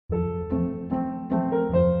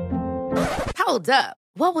Hold up.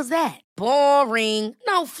 What was that? Boring.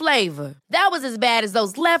 No flavor. That was as bad as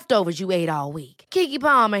those leftovers you ate all week. Keke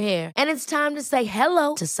Palmer here, and it's time to say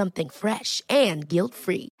hello to something fresh and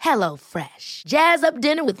guilt-free. Hello Fresh. Jazz up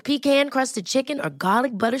dinner with pecan-crusted chicken or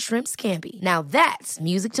garlic butter shrimp scampi. Now that's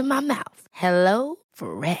music to my mouth. Hello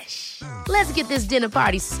Fresh. Let's get this dinner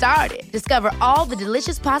party started. Discover all the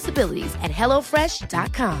delicious possibilities at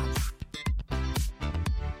hellofresh.com.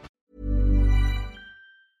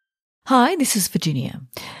 Hi, this is Virginia.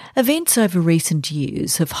 Events over recent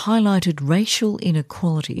years have highlighted racial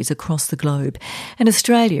inequalities across the globe, and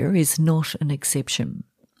Australia is not an exception.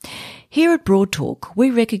 Here at Broad Talk, we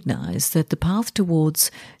recognise that the path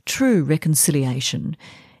towards true reconciliation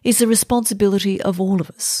is the responsibility of all of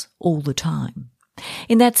us, all the time.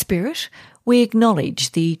 In that spirit, we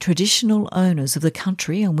acknowledge the traditional owners of the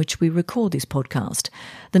country on which we record this podcast,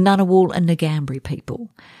 the Ngunnawal and Ngambri people,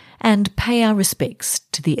 and pay our respects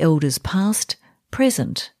to the elders past,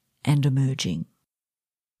 present and emerging.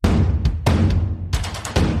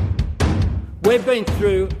 We've been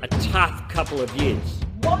through a tough couple of years.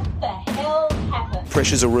 What the hell happened?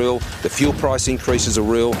 Pressures are real, the fuel price increases are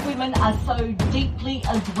real. Women are so deeply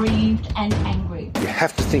aggrieved and angry. You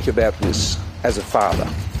have to think about this as a father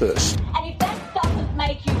first. And if that doesn't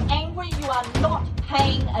make you angry, you are not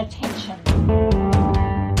paying attention.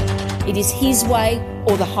 It is his way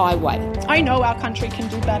or the highway. I know our country can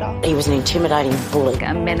do better. He was an intimidating bully.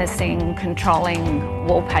 A menacing, controlling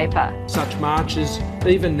wallpaper. Such marches,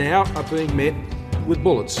 even now, are being met with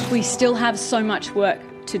bullets. We still have so much work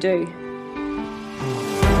to do.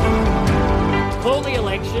 Call the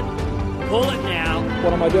election, call it now.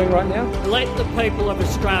 What am I doing right now? Let the people of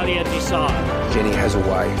Australia decide. Jenny has a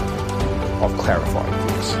way of clarifying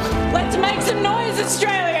things. Let's make some noise,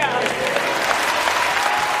 Australia!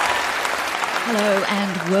 Hello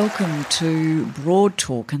and welcome to Broad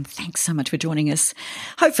Talk, and thanks so much for joining us.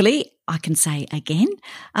 Hopefully, I can say again,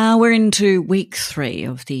 we're into week 3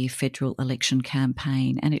 of the federal election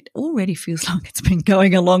campaign, and it already feels like it's been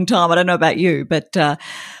going a long time. I don't know about you, but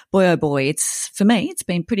boy, oh boy, for me, it's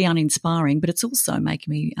been pretty uninspiring, but it's also making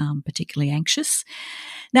me particularly anxious.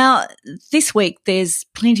 Now, this week there's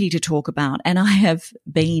plenty to talk about, and I have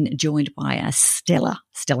been joined by a stellar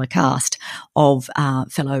cast of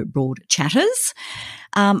fellow Broad chatters.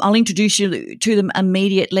 I'll introduce you to them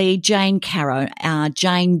immediately. Jane Caro.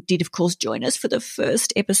 Jane did, of course, join us for the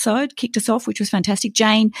first episode, kicked us off, which was fantastic.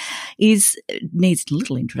 Jane needs a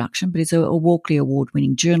little introduction, but is a Walkley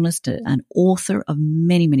Award-winning journalist, an author of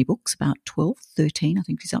many, many books, about 12, 13, I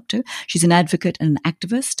think she's up to. She's an advocate and an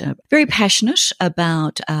activist, very passionate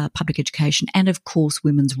about public education and, of course,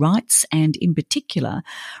 women's rights, and in particular,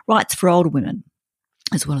 rights for older women,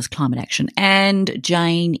 as well as climate action. And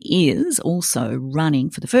Jane is also running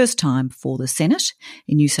for the first time for the Senate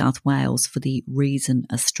in New South Wales for the Reason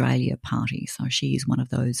Australia Party. So she is one of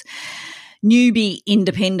those newbie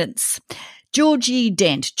independents. Georgina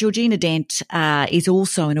Dent is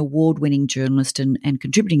also an award-winning journalist and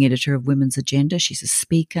contributing editor of Women's Agenda. She's a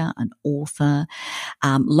speaker, an author.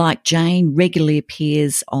 Like Jane, regularly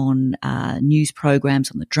appears on news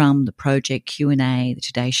programs on The Drum, The Project, Q&A, The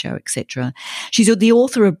Today Show, etc. She's the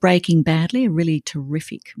author of Breaking Badly, a really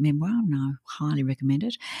terrific memoir, and I highly recommend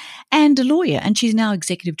it, and a lawyer, and she's now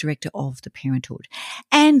executive director of The Parenthood.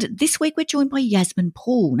 And this week we're joined by Yasmin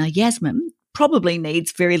Poole. Now, Yasmin probably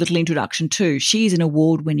needs very little introduction too. She's an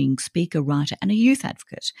award-winning speaker, writer and a youth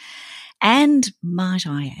advocate. And might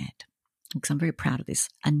I add, because I'm very proud of this,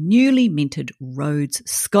 a newly minted Rhodes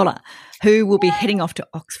Scholar who will be heading off to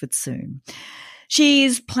Oxford soon. She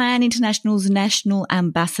is Plan International's national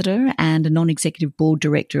ambassador and a non-executive board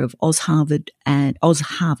director of OzHarvest, and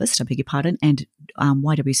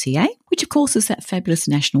YWCA, which of course is that fabulous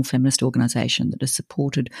national feminist organisation that has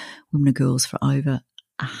supported women and girls for over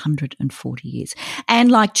 140 years.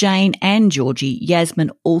 And like Jane and Georgie,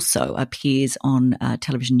 Yasmin also appears on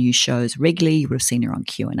television news shows regularly. You would have seen her on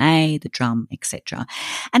Q&A, The Drum, etc.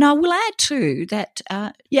 And I will add too that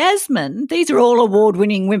Yasmin, these are all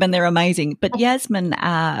award-winning women, they're amazing, but Yasmin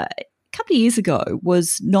a couple of years ago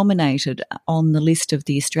was nominated on the list of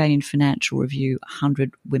the Australian Financial Review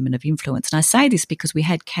 100 Women of Influence. And I say this because we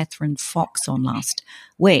had Catherine Fox on last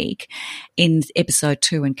week in episode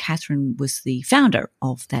 2, and Catherine was the founder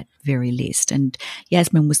of that very list. And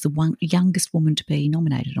Yasmin was the youngest woman to be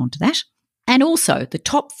nominated onto that. And also the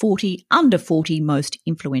top 40, under 40 most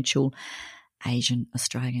influential Asian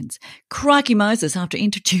Australians. Crikey Moses, after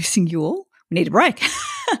introducing you all, we need a break.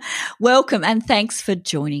 Welcome and thanks for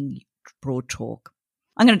joining Broad Talk.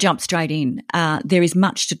 I'm going to jump straight in. There is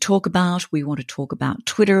much to talk about. We want to talk about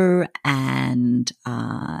Twitter and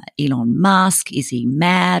Elon Musk. Is he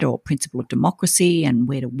mad, or principle of democracy, and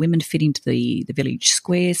where do women fit into the village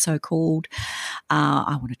square, so-called?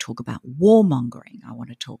 I want to talk about warmongering. I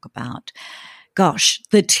want to talk about,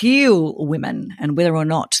 the teal women and whether or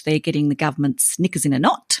not they're getting the government's knickers in a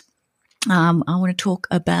knot. I want to talk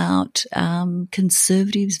about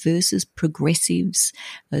conservatives versus progressives,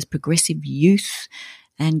 those progressive youth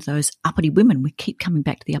and those uppity women. We keep coming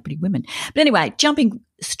back to the uppity women. But anyway, jumping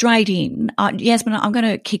straight in, Yasmin, I'm going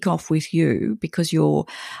to kick off with you because you're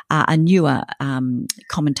a newer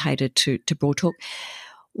commentator to Broad Talk.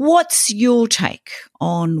 What's your take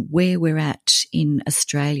on where we're at in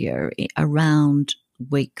Australia around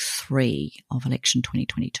week 3 of election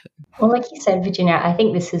 2022? Well, like you said, Virginia, I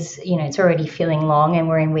think this is, it's already feeling long and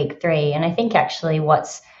we're in week 3. And I think actually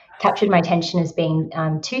what's captured my attention has been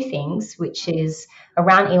 2 things, which is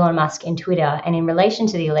around Elon Musk and Twitter, and in relation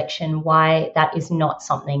to the election, why that is not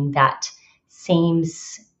something that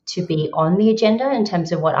seems to be on the agenda in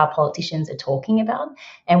terms of what our politicians are talking about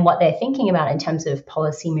and what they're thinking about in terms of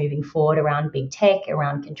policy moving forward around big tech,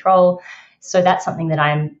 around control. So that's something that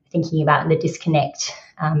I'm thinking about, the disconnect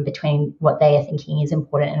between what they are thinking is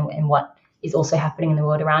important and what is also happening in the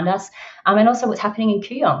world around us, and also what's happening in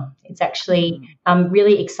Kooyong. It's actually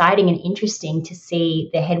really exciting and interesting to see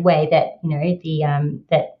the headway that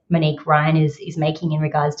that Monique Ryan is making in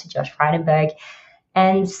regards to Josh Frydenberg,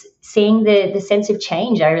 and seeing the sense of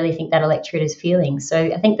change I really think that electorate is feeling. So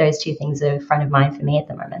I think those 2 things are front of mind for me at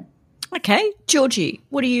the moment. Okay. Georgie,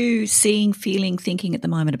 what are you seeing, feeling, thinking at the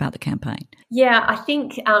moment about the campaign? Yeah, I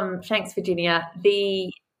think, thanks, Virginia,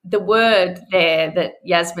 the word there that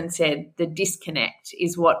Yasmin said, the disconnect,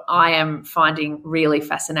 is what I am finding really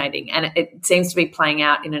fascinating, and it seems to be playing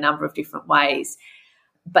out in a number of different ways.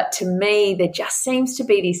 But to me, there just seems to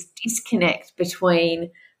be this disconnect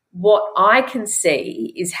between what I can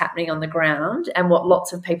see is happening on the ground and what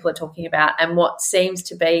lots of people are talking about and what seems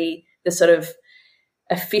to be the sort of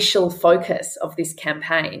official focus of this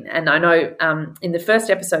campaign. And I know in the first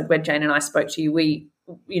episode where Jane and I spoke to you,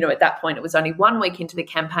 at that point it was only 1 week into the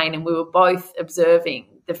campaign, and we were both observing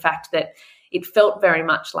the fact that it felt very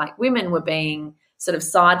much like women were being sort of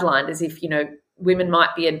sidelined, as if, women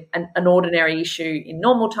might be an ordinary issue in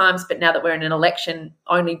normal times, but now that we're in an election,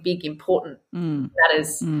 only big, important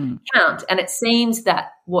matters count. And it seems that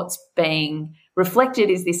what's being reflected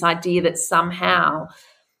is this idea that somehow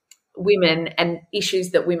women and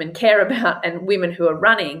issues that women care about and women who are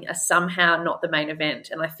running are somehow not the main event.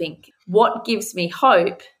 And I think what gives me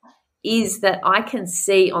hope is that I can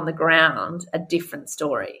see on the ground a different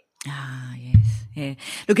story. Ah, yes. Yeah.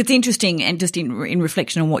 Look, it's interesting, and just in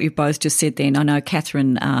reflection on what you've both just said then, I know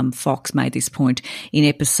Catherine Fox made this point in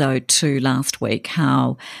episode 2 last week,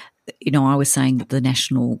 how, I was saying that the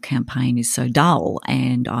national campaign is so dull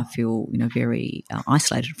and I feel, very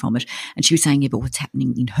isolated from it. And she was saying, yeah, but what's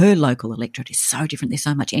happening in her local electorate is so different. There's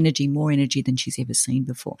so much energy, more energy than she's ever seen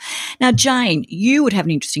before. Now, Jane, you would have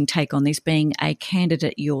an interesting take on this, being a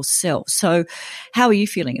candidate yourself. So how are you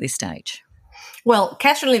feeling at this stage? Well,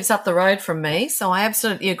 Catherine lives up the road from me, so I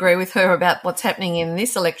absolutely agree with her about what's happening in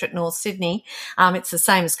this electorate, North Sydney. It's the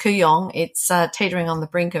same as Kooyong. It's teetering on the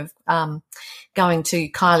brink of going to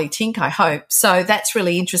Kylie Tink, I hope. So that's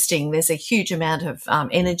really interesting. There's a huge amount of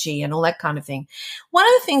energy and all that kind of thing. One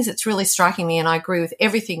of the things that's really striking me, and I agree with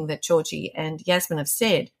everything that Georgie and Yasmin have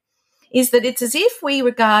said, is that it's as if we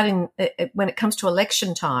regard, when it comes to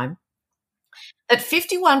election time, that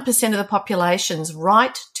 51% of the population's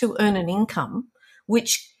right to earn an income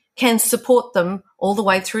which can support them all the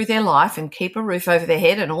way through their life and keep a roof over their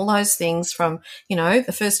head and all those things from,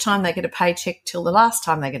 the first time they get a paycheck till the last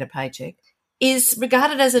time they get a paycheck, is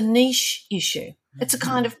regarded as a niche issue. It's a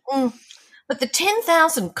kind of, but the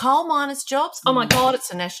 10,000 coal miners' jobs, oh, my God,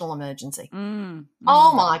 it's a national emergency.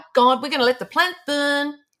 Oh, my God, we're going to let the plant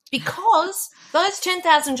burn because those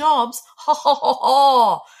 10,000 jobs,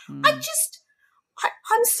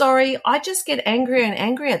 I'm sorry, I just get angrier and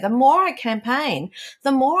angrier. The more I campaign,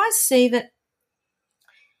 the more I see that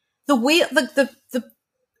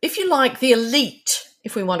if you like, the elite,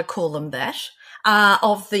 if we want to call them that,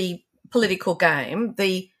 of the political game,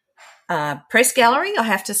 the press gallery, I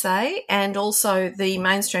have to say, and also the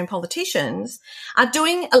mainstream politicians are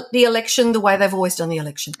doing the election the way they've always done the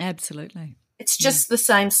election. Absolutely. It's just the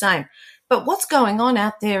same. But what's going on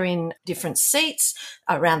out there in different seats,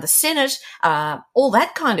 around the Senate, all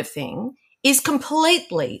that kind of thing, is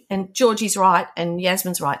completely, and Georgie's right and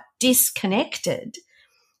Yasmin's right, disconnected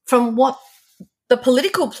from what the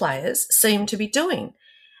political players seem to be doing.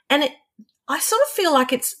 And I sort of feel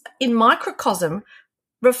like it's in microcosm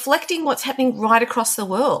reflecting what's happening right across the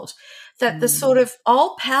world, that the sort of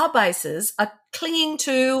old power bases are clinging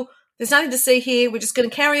to, there's nothing to see here, we're just going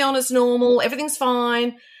to carry on as normal, everything's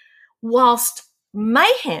fine, whilst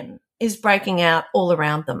mayhem is breaking out all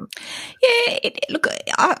around them. Yeah, look,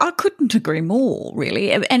 I couldn't agree more,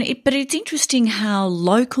 really. But it's interesting how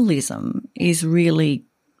localism is really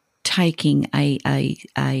taking a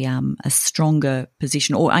stronger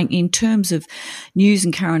position, or in terms of news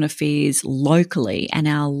and current affairs locally and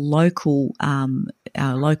our local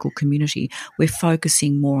community, we're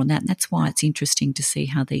focusing more on that. And that's why it's interesting to see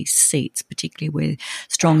how these seats, particularly where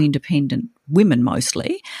strong independent women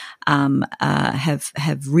mostly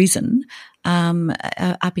have risen,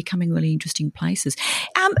 are becoming really interesting places.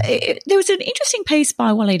 There was an interesting piece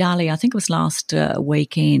by Waleed Ali, I think it was last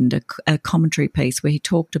weekend, a commentary piece where he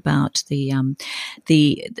talked about the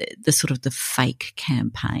sort of the fake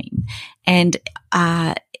campaign and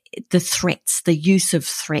the threats, the use of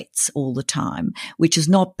threats all the time, which is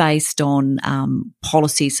not based on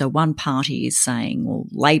policy. So one party is saying, well,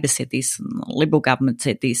 Labor said this and the Liberal government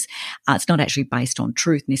said this. It's not actually based on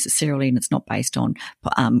truth necessarily, and it's not based on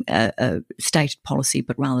stated policy,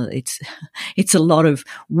 but rather it's a lot of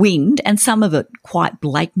wind, and some of it quite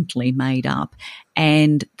blatantly made up.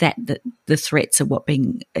 And that the threats are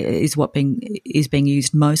being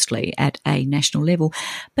used mostly at a national level,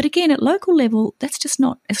 but again at local level, that's just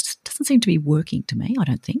not. It doesn't seem to be working to me. I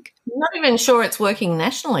don't think. I'm not even sure it's working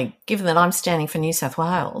nationally, given that I'm standing for New South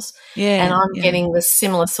Wales, and I'm getting the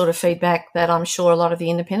similar sort of feedback that I'm sure a lot of the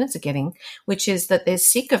independents are getting, which is that they're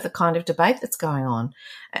sick of the kind of debate that's going on.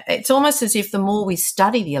 It's almost as if the more we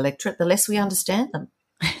study the electorate, the less we understand them.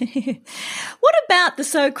 What about the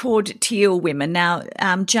so-called teal women? Now,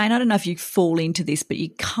 Jane, I don't know if you fall into this, but you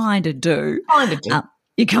kind of do.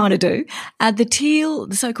 You kind of do. The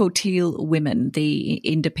so-called teal women, the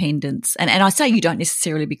independents, and I say you don't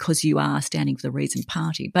necessarily because you are standing for the Reason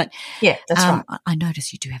Party, but yeah, that's right. I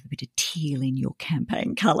notice you do have a bit of teal in your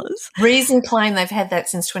campaign colours. Reason claim they've had that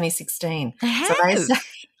since 2016. They have. So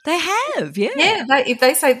they have, yeah. Yeah, if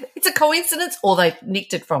they say it's a coincidence or they've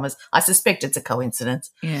nicked it from us, I suspect it's a coincidence.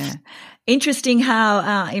 Yeah. Interesting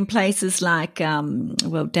how in places like, Dave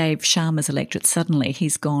Sharma's electorate, suddenly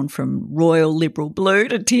he's gone from royal Liberal blue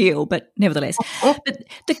to teal, but nevertheless. But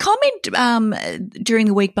the comment during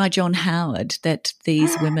the week by John Howard that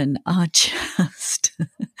these women are just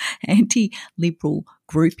anti-Liberal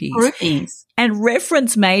groupies, and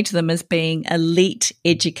reference made to them as being elite,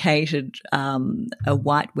 educated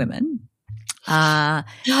white women,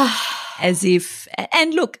 as if,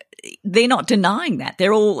 and look, they're not denying that.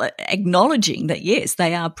 They're all acknowledging that, yes,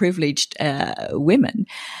 they are privileged women,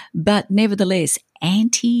 but nevertheless,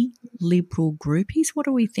 anti-Liberal groupies. What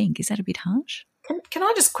do we think? Is that a bit harsh? Can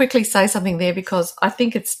I just quickly say something there, because I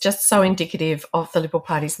think it's just so indicative of the Liberal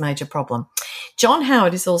Party's major problem. John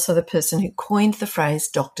Howard is also the person who coined the phrase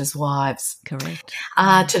doctors' wives. Correct.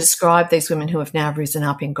 To describe these women who have now risen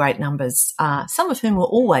up in great numbers, some of whom were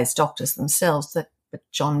always doctors themselves, but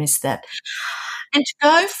John missed that. And to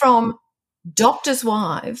go from doctors'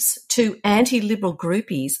 wives to anti-Liberal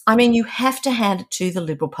groupies, I mean, you have to hand it to the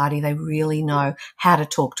Liberal Party. They really know how to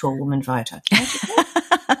talk to a woman voter.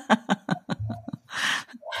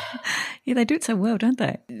 Yeah, they do it so well, don't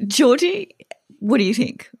they? Georgie, what do you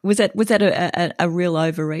think? Was that a real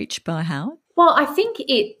overreach by Howard? Well, I think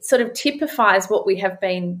it sort of typifies what we have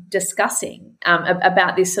been discussing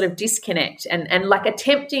about this sort of disconnect and like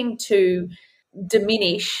attempting to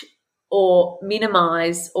diminish or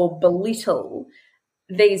minimise or belittle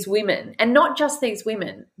these women, and not just these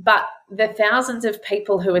women, but the thousands of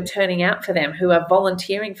people who are turning out for them, who are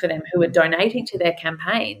volunteering for them, who are donating to their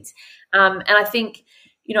campaigns. And I think,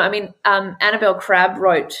 Annabelle Crabb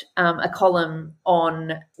wrote a column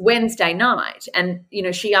on Wednesday night, and,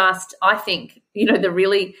 she asked, I think, the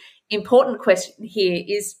really important question here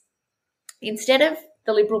is, instead of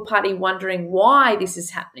the Liberal Party wondering why this is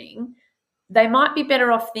happening, they might be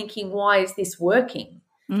better off thinking, why is this working?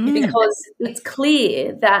 Because it's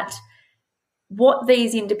clear that what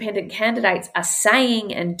these independent candidates are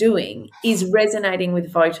saying and doing is resonating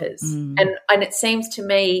with voters. And it seems to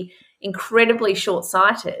me incredibly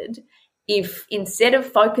short-sighted if, instead of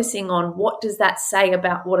focusing on what does that say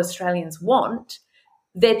about what Australians want,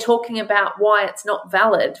 they're talking about why it's not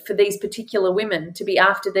valid for these particular women to be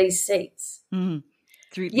after these seats.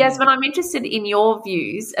 Yasmin, I'm interested in your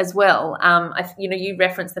views as well. You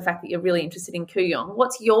referenced the fact that you're really interested in Kooyong.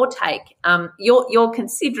 What's your take? You're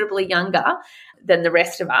considerably younger than the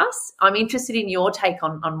rest of us. I'm interested in your take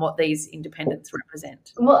on what these independents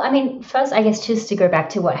represent. Well, I mean, first, I guess just to go back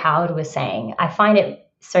to what Howard was saying, I find it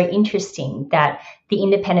so interesting that the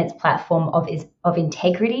independence platform of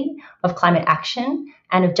integrity, of climate action,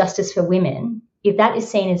 and of justice for women, if that is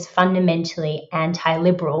seen as fundamentally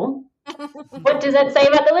anti-liberal, what does that say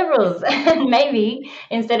about the Liberals? And maybe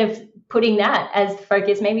instead of putting that as the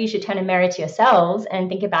focus, maybe you should turn a mirror to yourselves and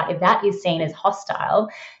think about if that is seen as hostile,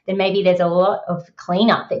 then maybe there's a lot of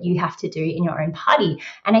cleanup that you have to do in your own party.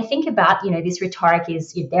 And I think about, this rhetoric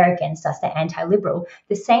is they're against us, they're anti-liberal.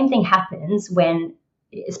 The same thing happens when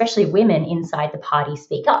especially women inside the party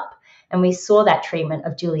speak up. And we saw that treatment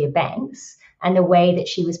of Julia Banks and the way that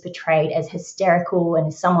she was portrayed as hysterical and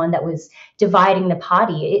as someone that was dividing the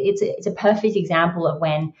party. It's a perfect example of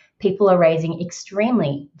when people are raising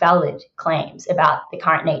extremely valid claims about the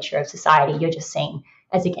current nature of society. You're just seen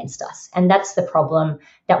as against us. And that's the problem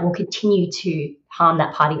that will continue to harm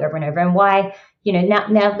that party over and over. And why,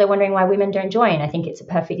 now they're wondering why women don't join. I think it's a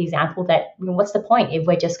perfect example that what's the point if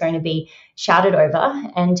we're just going to be shouted over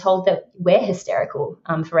and told that we're hysterical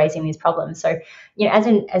for raising these problems. So, as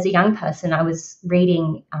a young person, I was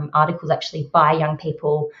reading articles actually by young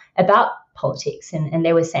people about politics, and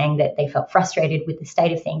they were saying that they felt frustrated with the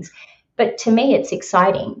state of things. But to me, it's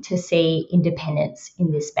exciting to see independence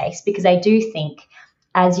in this space, because I do think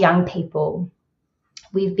as young people,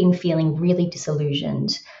 we've been feeling really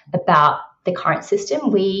disillusioned about the current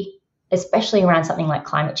system. We, especially around something like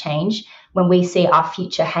climate change, when we see our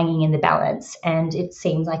future hanging in the balance and it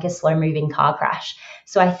seems like a slow moving car crash.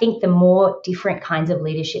 So I think the more different kinds of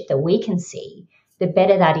leadership that we can see, the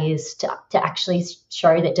better that is to actually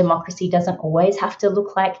show that democracy doesn't always have to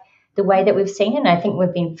look like the way that we've seen it. And I think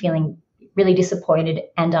we've been feeling really disappointed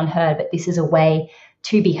and unheard, but this is a way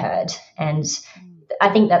to be heard. And I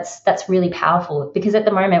think that's really powerful, because at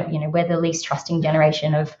the moment, we're the least trusting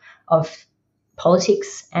generation of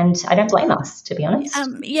politics, and I don't blame us, to be honest.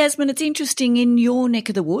 Yasmin, it's interesting, in your neck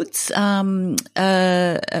of the woods,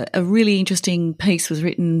 a really interesting piece was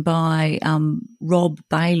written by Rob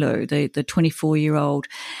Baillieu, the 24-year-old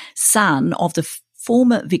son of the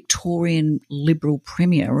former Victorian Liberal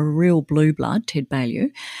Premier, a real blue blood, Ted Baillieu.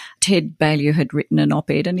 Ted Baillieu had written an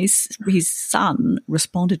op-ed, and his son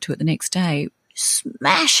responded to it the next day,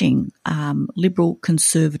 smashing liberal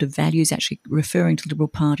conservative values, actually referring to the Liberal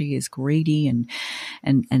Party as greedy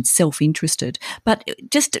and self-interested. But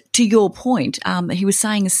just to your point, he was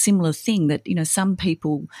saying a similar thing, that, some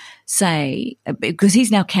people say, because he's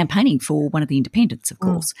now campaigning for one of the independents, of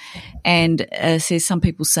course, and says some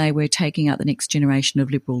people say we're taking out the next generation of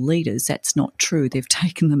Liberal leaders. That's not true. They've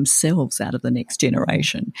taken themselves out of the next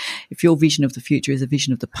generation. If your vision of the future is a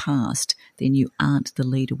vision of the past, then you aren't the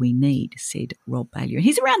leader we need, said Rob Baillieu.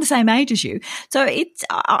 He's around the same age as you. So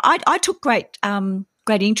I took great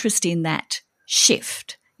interest in that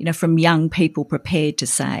shift, from young people prepared to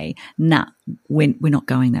say, nah, we're not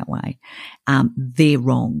going that way. They're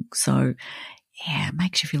wrong. So, yeah, it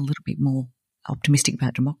makes you feel a little bit more optimistic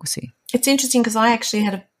about democracy. It's interesting, because I actually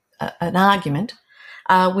had an argument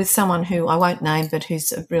with someone who I won't name, but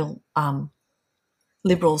who's a real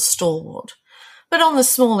Liberal stalwart, but on the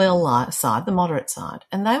small L side, the moderate side.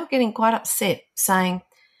 And they were getting quite upset, saying,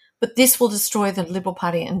 but this will destroy the Liberal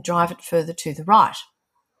Party and drive it further to the right.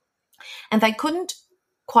 And they couldn't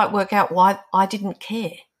quite work out why I didn't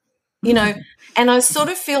care, and I sort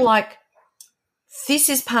of feel like this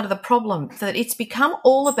is part of the problem, that it's become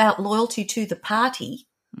all about loyalty to the party,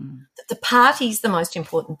 that the party's the most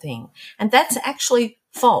important thing. And that's actually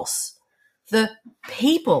false. The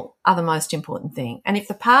people are the most important thing. And if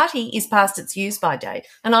the party is past its use-by date,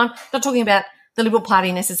 and I'm not talking about the Liberal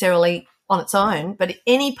Party necessarily on its own, but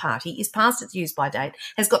any party is past its use-by date,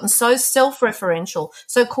 has gotten so self-referential,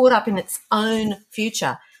 so caught up in its own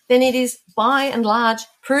future, then it is by and large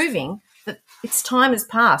proving that its time has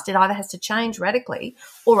passed. It either has to change radically,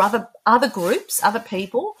 or other groups, other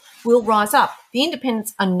people will rise up. The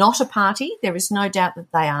independents are not a party. There is no doubt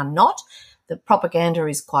that they are not. The propaganda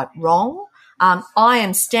is quite wrong. I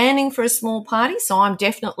am standing for a small party, so I'm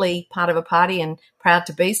definitely part of a party and proud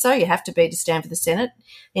to be so. You have to be to stand for the Senate.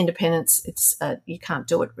 Independence, you can't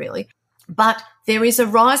do it really. But there is a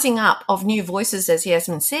rising up of new voices, as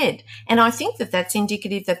Yasmin said, and I think that that's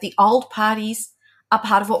indicative that the old parties are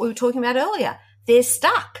part of what we were talking about earlier. They're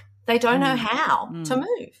stuck. They don't know how to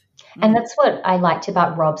move. And that's what I liked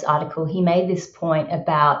about Rob's article. He made this point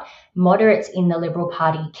about moderates in the Liberal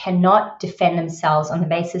Party cannot defend themselves on the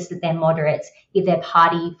basis that they're moderates if their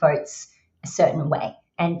party votes a certain way,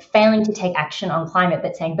 and failing to take action on climate,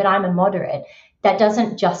 but saying, but I'm a moderate. That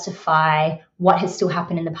doesn't justify what has still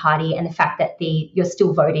happened in the party and the fact that you're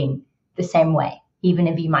still voting the same way. even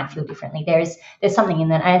if you might feel differently. There's something in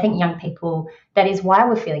that. And I think young people, that is why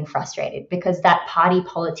we're feeling frustrated, because that party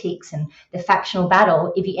politics and the factional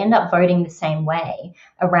battle, if you end up voting the same way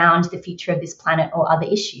around the future of this planet or other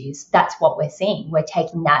issues, that's what we're seeing. We're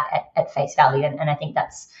taking that at face value. And I think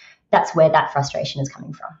that's where that frustration is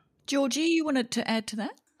coming from. Georgie, you wanted to add to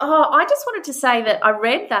that? Oh, I just wanted to say that I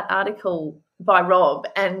read that article by Rob,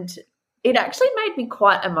 and it actually made me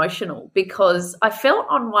quite emotional, because I felt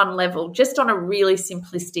on one level, just on a really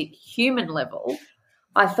simplistic human level,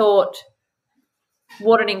 I thought,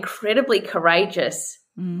 what an incredibly courageous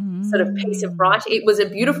sort of piece of writing. It was a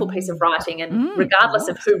beautiful piece of writing, and regardless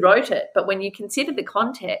of who wrote it, but when you consider the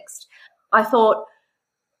context, I thought,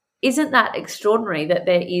 isn't that extraordinary that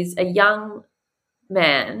there is a young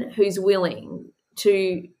man who's willing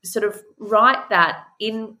to sort of write that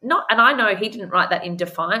in not, and I know he didn't write that in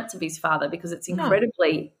defiance of his father, because it's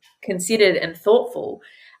incredibly considered and thoughtful,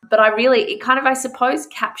 but it kind of, I suppose,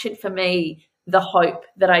 captured for me the hope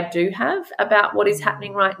that I do have about what is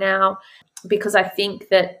happening right now, because I think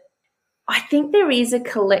there is a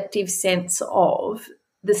collective sense of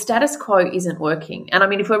the status quo isn't working. And I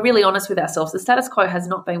mean, if we're really honest with ourselves, the status quo has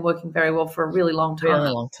not been working very well for a really long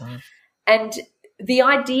time. And the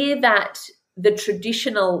idea that the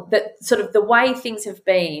traditional, that sort of the way things have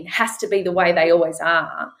been has to be the way they always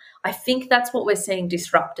are, I think that's what we're seeing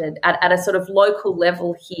disrupted at a sort of local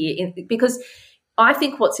level here. Because I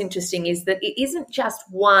think what's interesting is that it isn't just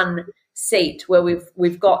one seat where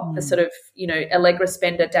we've got the sort of, Allegra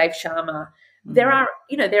Spender, Dave Sharma. There are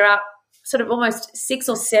sort of almost 6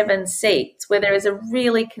 or 7 seats where there is a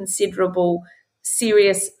really considerable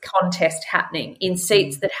serious contest happening in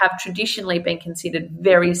seats that have traditionally been considered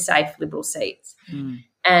very safe Liberal seats.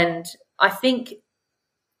 And I think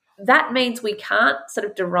that means we can't sort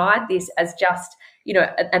of deride this as just,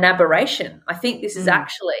 an aberration. I think this is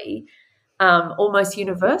actually almost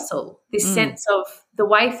universal. This sense of the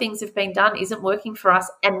way things have been done isn't working for us,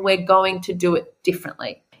 and we're going to do it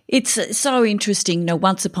differently. It's so interesting.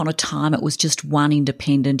 Once upon a time it was just one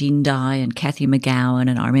independent, Indi and Cathy McGowan,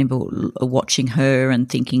 and I remember watching her and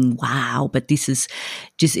thinking, wow, but this is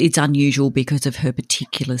just, it's unusual because of her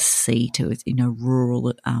particular seat in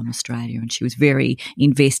rural Australia, and she was very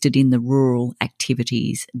invested in the rural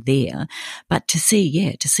activities there. But to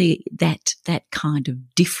see that kind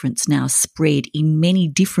of difference now spread in many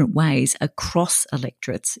different ways across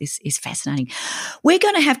electorates is fascinating. We're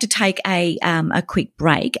going to have to take a quick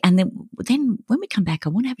break. And then when we come back, I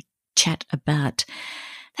want to have a chat about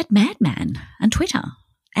that madman and Twitter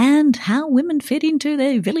and how women fit into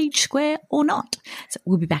the village square or not. So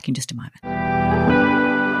we'll be back in just a moment.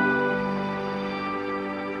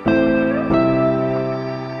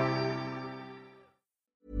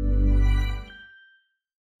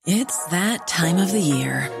 It's that time of the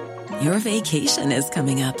year. Your vacation is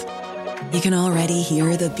coming up. You can already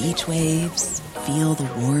hear the beach waves, feel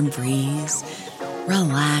the warm breeze,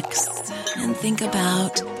 relax, and think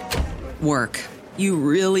about work. You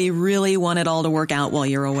really, really want it all to work out while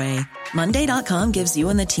you're away. Monday.com gives you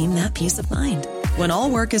and the team that peace of mind. When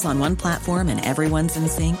all work is on one platform and everyone's in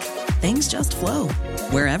sync, things just flow.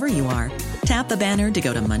 Wherever you are, tap the banner to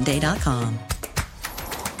go to Monday.com.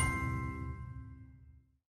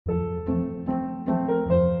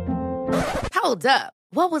 Hold up.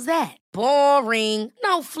 What was that? Boring.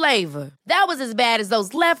 No flavor. That was as bad as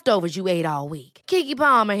those leftovers you ate all week. Keke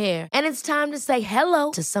Palmer here, and it's time to say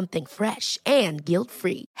hello to something fresh and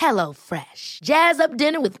guilt-free. HelloFresh. Jazz up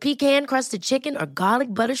dinner with pecan-crusted chicken or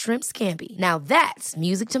garlic butter shrimp scampi. Now that's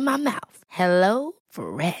music to my mouth.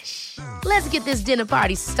 HelloFresh. Let's get this dinner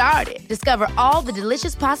party started. Discover all the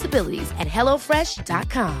delicious possibilities at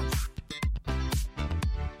HelloFresh.com.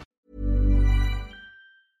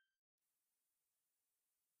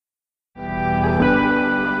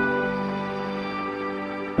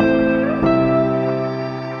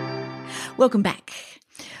 Welcome back.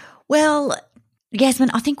 Well, Yasmin,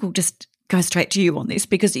 I think we'll just go straight to you on this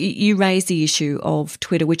because you raised the issue of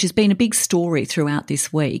Twitter, which has been a big story throughout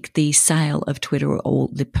this week, the sale of Twitter, or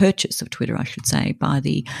the purchase of Twitter, I should say, by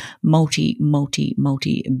the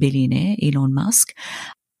multi-billionaire Elon Musk.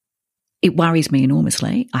 It worries me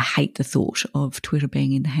enormously. I hate the thought of Twitter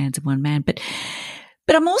being in the hands of one man, but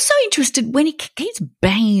I'm also interested when he keeps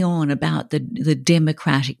banging on about the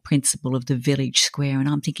democratic principle of the village square, and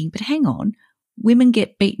I'm thinking, but hang on, women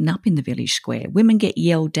get beaten up in the village square, women get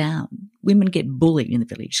yelled down, women get bullied in the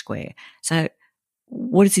village square. So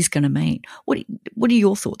what is this going to mean? What are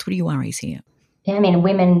your thoughts? What are your worries here? Yeah, I mean,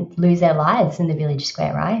 women lose their lives in the village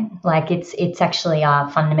square, right? Like it's actually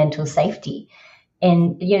our fundamental safety.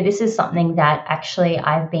 And, this is something that actually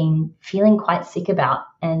I've been feeling quite sick about,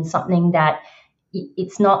 and something that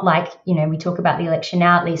it's not like, we talk about the election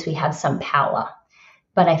now, at least we have some power.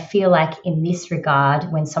 But I feel like in this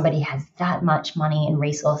regard, when somebody has that much money and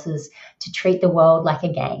resources to treat the world like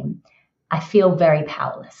a game, I feel very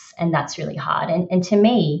powerless, and that's really hard. And to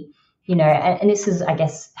me, and this is, I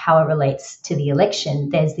guess, how it relates to the election.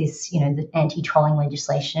 There's this, the anti-trolling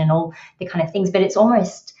legislation and all the kind of things, but it's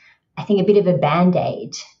almost, I think, a bit of a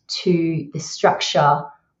band-aid to the structure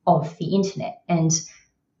of the internet. And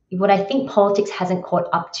what I think politics hasn't caught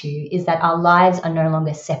up to is that our lives are no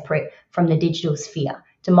longer separate from the digital sphere.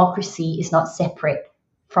 Democracy is not separate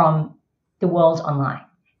from the world online.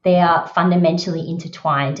 They are fundamentally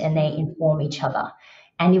intertwined and they inform each other.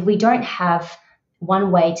 And if we don't have a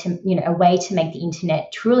way to make the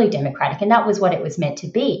internet truly democratic, and that was what it was meant to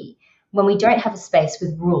be, when we don't have a space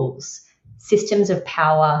with rules, systems of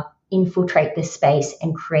power infiltrate this space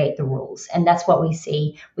and create the rules. And that's what we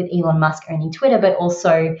see with Elon Musk owning Twitter, but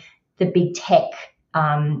also the big tech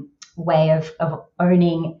way of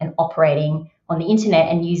owning and operating on the internet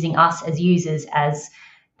and using us as users as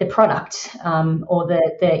the product or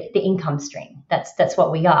the income stream. That's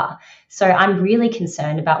what we are. So I'm really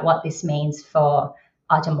concerned about what this means for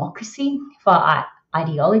our democracy, for our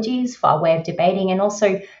ideologies, for our way of debating, and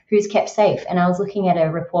also who's kept safe. And I was looking at a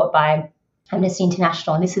report by Amnesty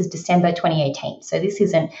International, and this is December 2018, so this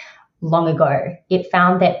isn't long ago. It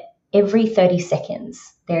found that every 30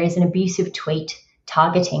 seconds there is an abusive tweet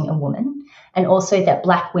targeting a woman, and also that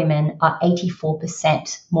Black women are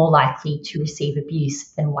 84% more likely to receive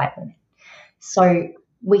abuse than white women. So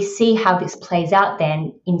we see how this plays out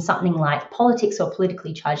then in something like politics or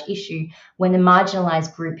politically charged issue. When the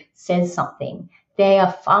marginalized group says something, they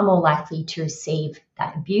are far more likely to receive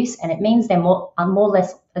that abuse, and it means they're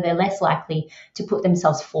less likely to put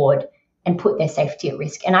themselves forward and put their safety at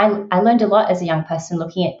risk. And I learned a lot as a young person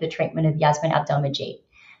looking at the treatment of Yasmin Abdel-Majid,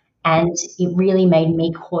 and it really made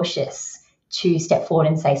me cautious to step forward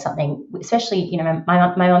and say something, especially,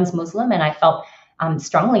 my mum's Muslim, and I felt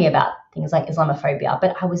strongly about things like Islamophobia,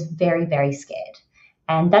 but I was very, very scared.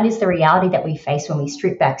 And that is the reality that we face when we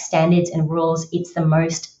strip back standards and rules. It's the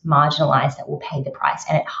most marginalized that will pay the price,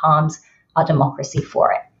 and it harms our democracy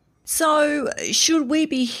for it. So should we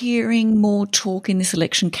be hearing more talk in this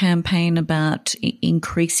election campaign about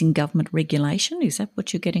increasing government regulation? Is that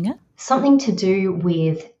what you're getting at? Something to do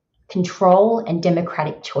with control and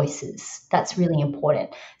democratic choices. That's really important.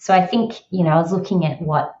 So I think, I was looking at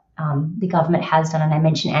what the government has done, and I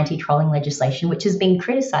mentioned anti-trolling legislation, which has been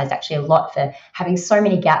criticised actually a lot for having so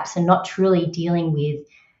many gaps and not truly dealing with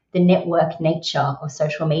the network nature of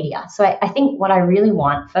social media. So I think what I really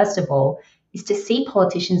want, first of all, is to see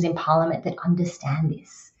politicians in Parliament that understand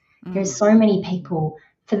this. There's so many people,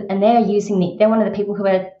 and they're one of the people who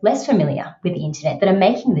are less familiar with the internet that are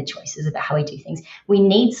making the choices about how we do things. We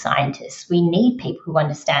need scientists. We need people who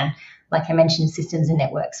understand, like I mentioned, systems and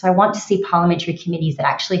networks. So I want to see parliamentary committees that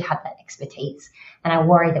actually have that expertise, and I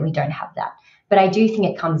worry that we don't have that. But I do think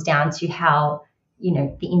it comes down to how,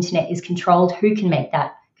 the internet is controlled, who can make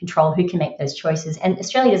that control, who can make those choices. And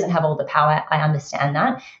Australia doesn't have all the power, I understand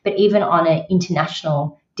that, but even on an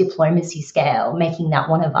international diplomacy scale, making that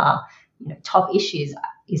one of our top issues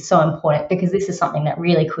is so important, because this is something that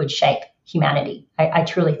really could shape humanity. I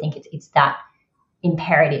truly think it's that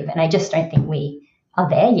imperative, and I just don't think we are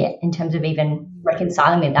there yet in terms of even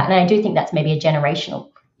reconciling with that. And I do think that's maybe a generational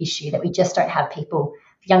issue, that we just don't have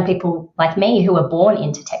young people like me who are born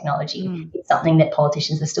into technology. It's something that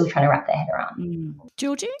politicians are still trying to wrap their head around.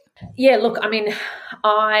 Georgie? Yeah, look,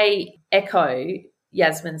 I echo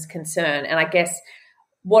Yasmin's concern, and I guess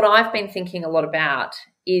what I've been thinking a lot about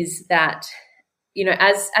is that,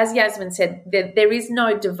 as Yasmin said, there is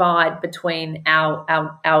no divide between our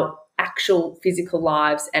actual physical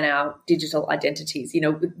lives and our digital identities.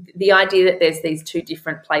 The idea that there's these two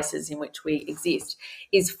different places in which we exist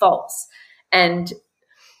is false. And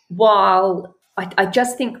while I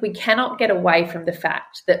just think we cannot get away from the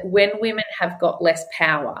fact that when women have got less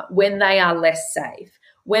power, when they are less safe,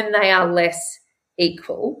 when they are less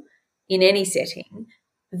equal in any setting,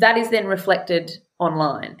 that is then reflected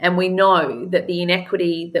online. And we know that the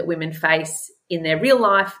inequity that women face in their real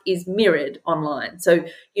life is mirrored online. So,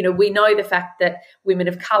 we know the fact that women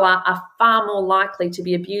of colour are far more likely to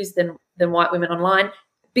be abused than white women online,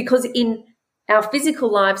 because in our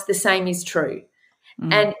physical lives, the same is true.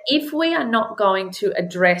 And if we are not going to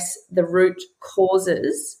address the root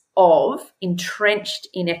causes of entrenched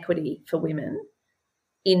inequity for women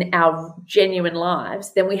in our genuine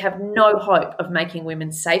lives, then we have no hope of making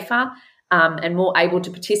women safer and more able to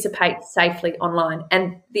participate safely online.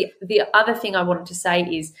 And the other thing I wanted to say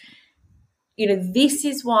is, this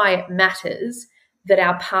is why it matters that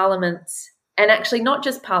our parliaments And actually not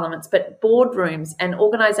just parliaments, but boardrooms and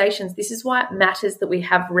organisations. This is why it matters that we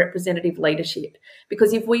have representative leadership,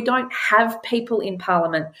 because if we don't have people in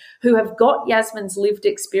parliament who have got Yasmin's lived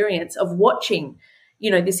experience of watching,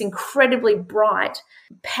 this incredibly bright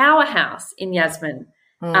powerhouse in Yasmin,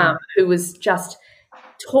 who was just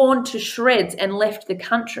torn to shreds and left the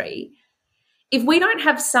country, if we don't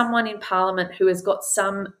have someone in parliament who has got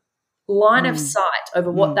some line of sight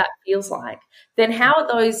over what that feels like, then how are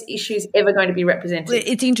those issues ever going to be represented? Well,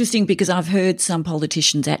 it's interesting because I've heard some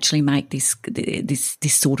politicians actually make this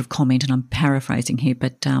sort of comment, and I'm paraphrasing here,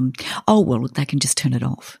 but look, they can just turn it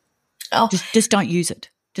off. Oh, just don't use it.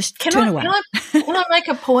 Just turn away. Can I make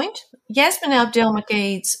a point? Yasmin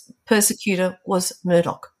Abdel-Magid's persecutor was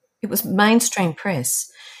Murdoch. It was mainstream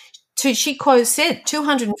press. She said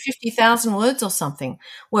 250,000 words or something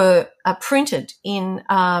were printed in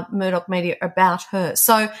Murdoch media about her.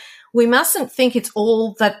 So we mustn't think it's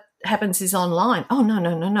all that happens is online. Oh,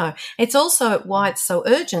 no. It's also why it's so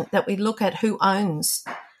urgent that we look at who owns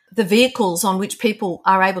the vehicles on which people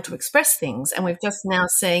are able to express things. And we've just now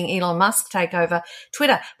seeing Elon Musk take over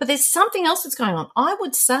Twitter. But there's something else that's going on. I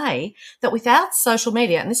would say that without social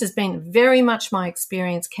media, and this has been very much my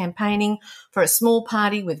experience campaigning for a small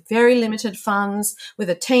party with very limited funds, with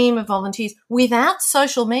a team of volunteers, without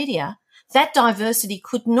social media, that diversity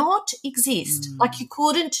could not exist. Like you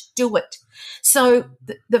couldn't do it. So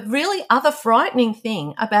the really other frightening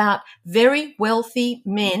thing about very wealthy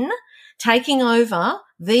men taking over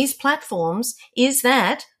these platforms is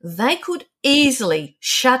that they could easily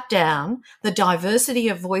shut down the diversity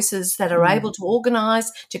of voices that are able to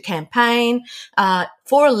organise, to campaign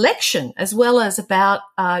for election, as well as about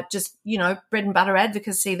just, bread and butter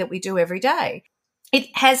advocacy that we do every day.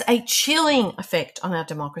 It has a chilling effect on our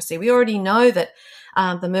democracy. We already know that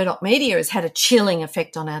the Murdoch media has had a chilling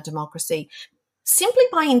effect on our democracy simply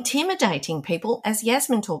by intimidating people, as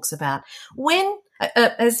Yasmin talks about. When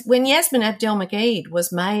Yasmin Abdel-Magid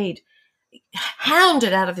was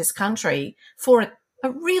hounded out of this country for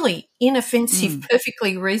a really inoffensive,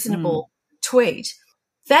 perfectly reasonable tweet,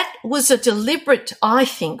 that was a deliberate, I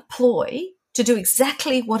think, ploy to do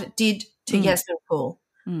exactly what it did to Yasmin Poole.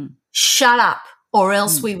 Shut up or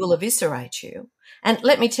else we will eviscerate you. And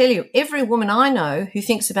let me tell you, every woman I know who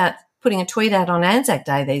thinks about putting a tweet out on Anzac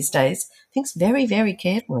Day these days thinks very, very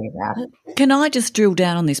carefully about it. Can I just drill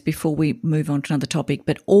down on this before we move on to another topic?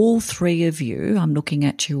 But all three of you, I'm looking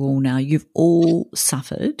at you all now, you've all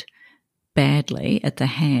suffered badly at the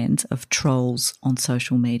hands of trolls on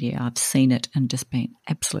social media. I've seen it and just been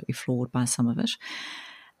absolutely floored by some of it.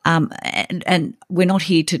 And we're not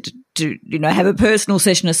here to have a personal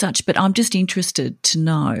session as such, but I'm just interested to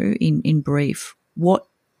know in brief, what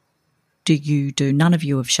do you do? None of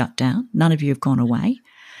you have shut down. None of you have gone away.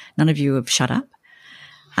 None of you have shut up.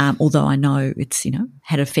 Although I know it's,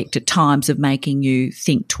 had effect at times of making you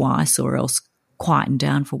think twice or else quieten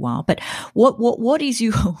down for a while. But what is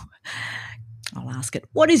your, I'll ask it,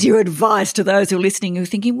 what is your advice to those who are listening who are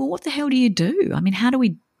thinking, well, what the hell do you do? I mean, how do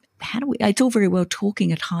we, it's all very well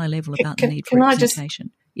talking at high level about the need for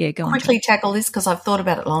representation. Go on. Quickly tackle this because I've thought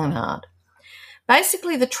about it long and hard.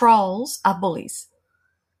 Basically, the trolls are bullies.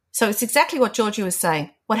 So it's exactly what Georgie was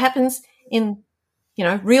saying. What happens in,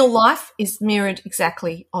 real life is mirrored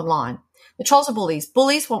exactly online. The trolls are bullies.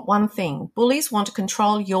 Bullies want one thing. Bullies want to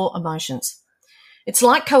control your emotions. It's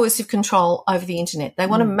like coercive control over the internet. They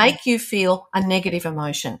want to make you feel a negative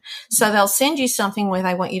emotion. So they'll send you something where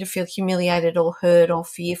they want you to feel humiliated or hurt or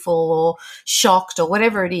fearful or shocked or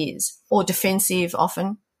whatever it is, or defensive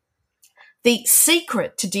often. The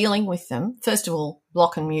secret to dealing with them, first of all,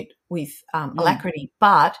 block and mute with alacrity,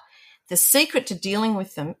 but the secret to dealing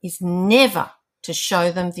with them is never to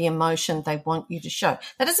show them the emotion they want you to show.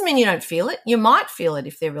 That doesn't mean you don't feel it. You might feel it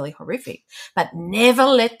if they're really horrific, but never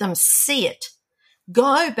let them see it.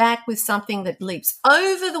 Go back with something that leaps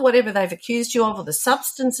over the whatever they've accused you of or the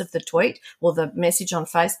substance of the tweet or the message on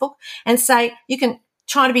Facebook and say, you can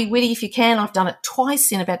try to be witty if you can. I've done it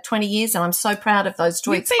twice in about 20 years and I'm so proud of those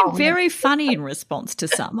tweets. You've been very funny in response to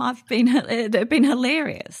some. They've been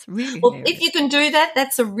hilarious, really hilarious. If you can do that,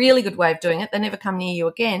 that's a really good way of doing it. They never come near you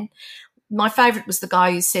again. My favourite was the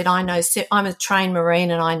guy who said, I'm a trained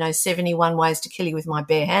Marine and I know 71 ways to kill you with my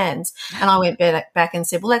bare hands. And I went back and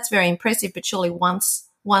said, well, that's very impressive, but surely once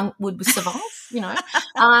one would survive,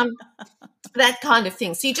 that kind of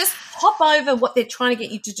thing. So you just hop over what they're trying to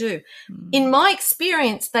get you to do. In my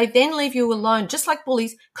experience, they then leave you alone, just like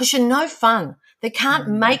bullies, because you're no fun. They can't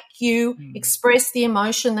make you express the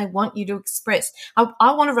emotion they want you to express. I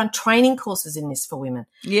want to run training courses in this for women.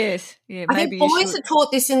 Yes. Yeah, I think boys are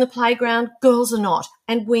taught this in the playground, girls are not.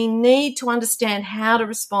 And we need to understand how to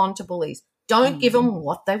respond to bullies. Don't give them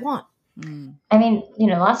what they want. I mean,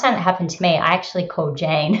 last time it happened to me, I actually called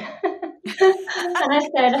Jane and I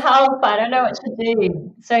said, help, I don't know what to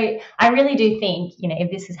do. So I really do think,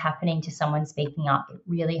 if this is happening to someone speaking up, it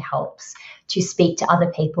really helps to speak to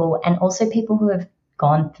other people and also people who have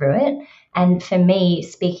gone through it. And for me,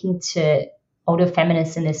 speaking to older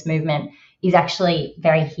feminists in this movement is actually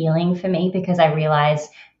very healing for me, because I realize,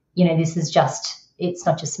 it's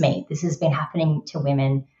not just me. This has been happening to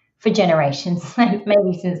women for generations, like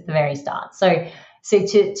maybe since the very start. So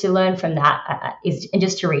to learn from that and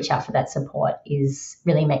just to reach out for that support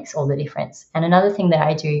really makes all the difference. And another thing that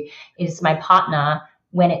I do is my partner,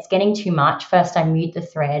 when it's getting too much, first I mute the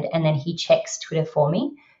thread and then he checks Twitter for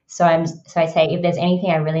me. So I say, if there's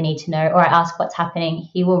anything I really need to know, or I ask what's happening,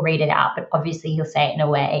 he will read it out, but obviously he'll say it in a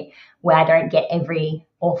way where I don't get every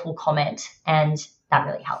awful comment, and that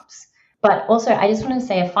really helps. But also, I just want to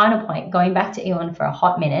say a final point, going back to Elon for a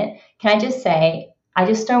hot minute. Can I just say, I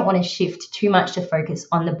just don't want to shift too much to focus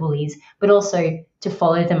on the bullies, but also to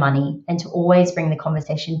follow the money and to always bring the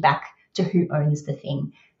conversation back to who owns the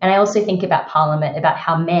thing. And I also think about Parliament, about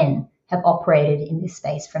how men have operated in this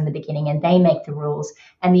space from the beginning, and they make the rules.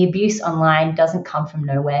 And the abuse online doesn't come from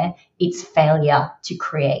nowhere. It's failure to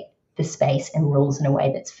create the space and rules in a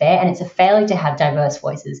way that's fair. And it's a failure to have diverse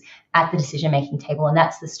voices at the decision-making table. And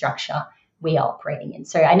that's the structure we are operating in.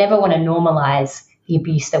 So I never want to normalize the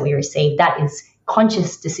abuse that we receive. That is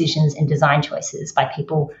conscious decisions and design choices by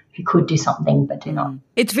people who could do something but do not.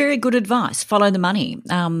 It's very good advice. Follow the money.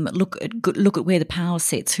 Look at where the power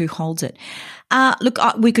sits, who holds it.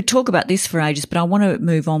 We could talk about this for ages, but I want to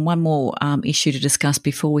move on. One more issue to discuss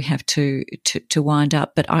before we have to wind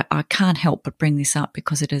up. But I can't help but bring this up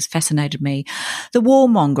because it has fascinated me. The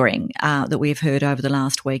warmongering that we have heard over the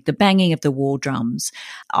last week, the banging of the war drums.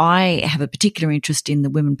 I have a particular interest in the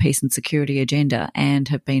women, peace and security agenda, and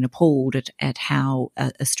have been appalled at how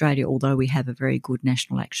Australia, although we have a very good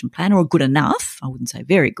national action plan, or good enough, I wouldn't say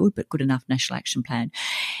very good, but good enough national action plan,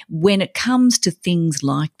 when it comes to things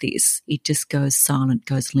like this, it just goes silent,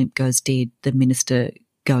 goes limp, goes dead. The minister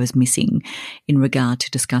goes missing in regard to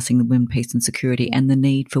discussing the women, peace and security and the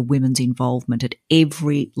need for women's involvement at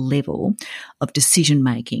every level of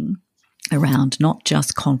decision-making around not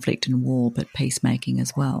just conflict and war, but peacemaking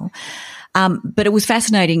as well. But it was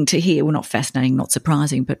fascinating to hear, well, not fascinating, not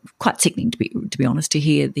surprising, but quite sickening to be honest, to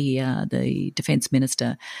hear the Defence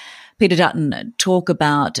Minister, Peter Dutton, talk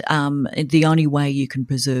about the only way you can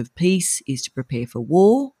preserve peace is to prepare for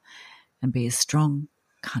war and be a strong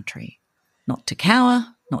country, not to cower,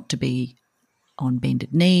 not to be on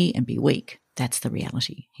bended knee and be weak. That's the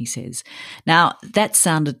reality, he says. Now, that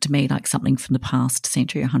sounded to me like something from the past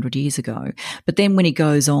century, 100 years ago. But then when he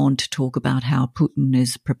goes on to talk about how Putin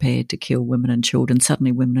is prepared to kill women and children,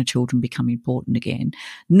 suddenly women and children become important again,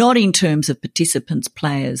 not in terms of participants,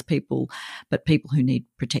 players, people, but people who need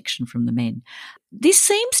protection from the men. This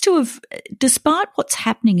seems to have, despite what's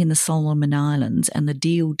happening in the Solomon Islands and the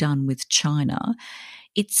deal done with China,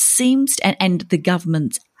 it seems, and the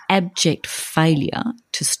government's abject failure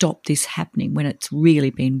to stop this happening when it's really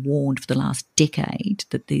been warned for the last decade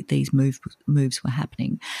that these moves were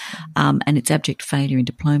happening, and its abject failure in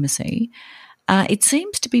diplomacy, it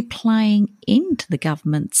seems to be playing into the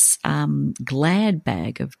government's glad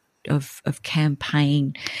bag of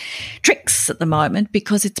campaign tricks at the moment,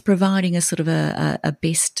 because it's providing a sort of a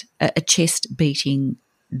chest beating,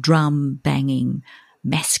 drum banging,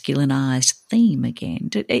 masculinized theme again.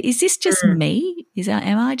 Is this just me?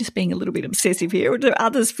 Am I just being a little bit obsessive here, or do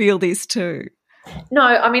others feel this too? No,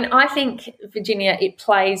 I mean, I think, Virginia, it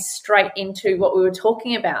plays straight into what we were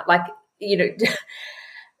talking about. Like,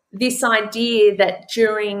 this idea that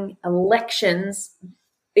during elections,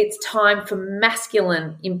 it's time for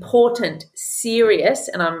masculine, important, serious,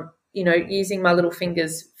 and I'm, using my little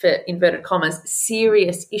fingers for inverted commas,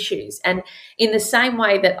 serious issues. And in the same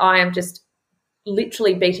way that I am just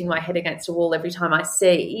literally beating my head against a wall every time I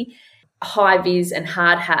see high vis and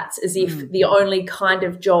hard hats, as if the only kind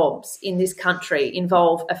of jobs in this country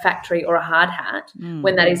involve a factory or a hard hat,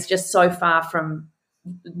 when that is just so far from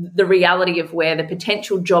the reality of where the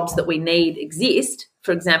potential jobs that we need exist,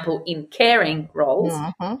 for example, in caring roles.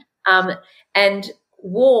 And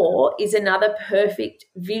war is another perfect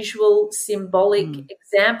visual, symbolic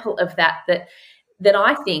example of that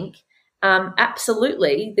I think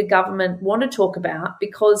absolutely the government want to talk about,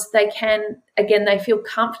 because they can, again, they feel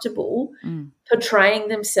comfortable portraying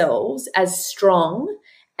themselves as strong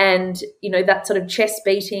and, that sort of chest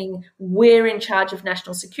beating, we're in charge of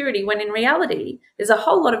national security, when in reality there's a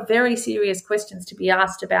whole lot of very serious questions to be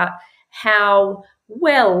asked about how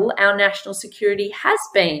well our national security has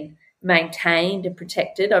been maintained and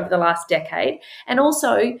protected over the last decade. And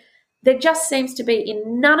also, there just seems to be,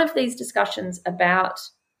 in none of these discussions about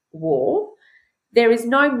war, there is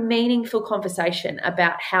no meaningful conversation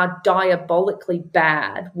about how diabolically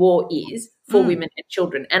bad war is for women and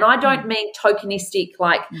children. And I don't mean tokenistic,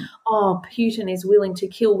 like, oh, Putin is willing to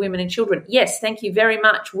kill women and children. Yes, thank you very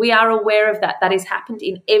much. We are aware of that. That has happened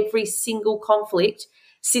in every single conflict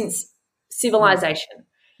since civilization.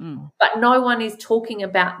 But no one is talking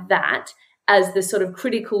about that as the sort of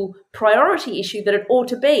critical priority issue that it ought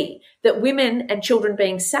to be, that women and children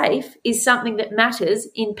being safe is something that matters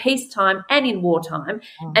in peacetime and in wartime.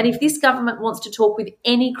 And if this government wants to talk with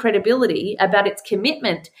any credibility about its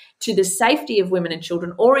commitment to the safety of women and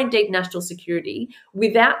children, or indeed national security,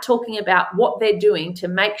 without talking about what they're doing to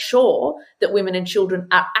make sure that women and children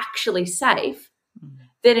are actually safe,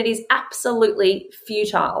 then it is absolutely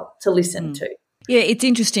futile to listen to. Yeah, it's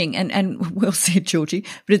interesting, and well said, Georgie,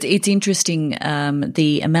 but it's interesting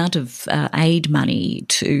the amount of aid money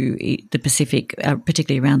to the Pacific,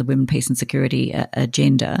 particularly around the women, peace and security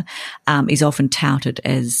agenda, is often touted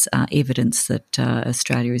as evidence that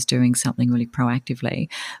Australia is doing something really proactively.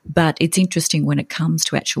 But it's interesting when it comes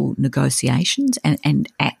to actual negotiations and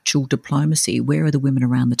actual diplomacy, where are the women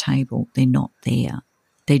around the table? They're not there.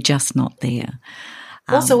 They're just not there.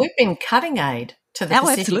 Also, we've been cutting aid to the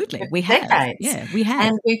Pacific absolutely. We have. Decades. Yeah, we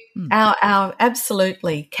have. And our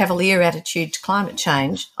absolutely cavalier attitude to climate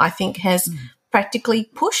change, I think, has practically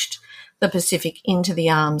pushed the Pacific into the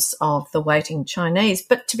arms of the waiting Chinese.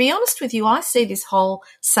 But to be honest with you, I see this whole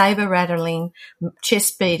saber-rattling,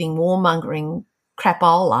 chest-beating, warmongering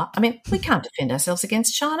crapola. I mean, we can't defend ourselves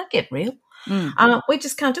against China. Get real. We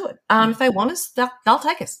just can't do it. If they want us, they'll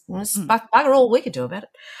take us. Bugger all we could do about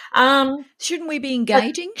it. Shouldn't we be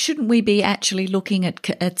engaging? Shouldn't we be actually looking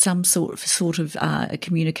at some sort of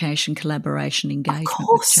communication, collaboration, engagement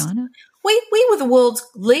with China? We were the world's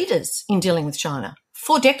leaders in dealing with China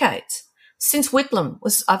for decades. Since Whitlam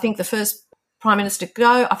was, I think, the first Prime Minister to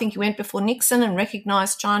go. I think he went before Nixon and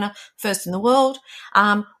recognised China first in the world.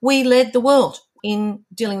 We led the world in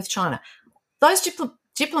dealing with China. Those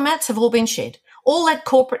diplomats have all been shed. All that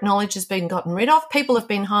corporate knowledge has been gotten rid of. People have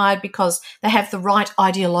been hired because they have the right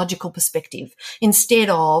ideological perspective instead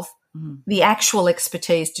of the actual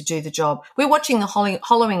expertise to do the job. We're watching the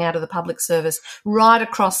hollowing out of the public service right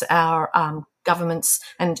across our governments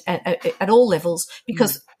and at all levels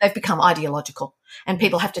because they've become ideological and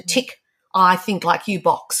people have to tick, I think like you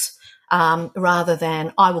box. Rather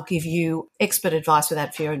than I will give you expert advice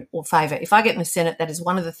without fear or favour. If I get in the Senate, that is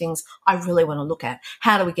one of the things I really want to look at.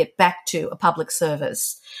 How do we get back to a public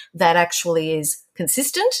service that actually is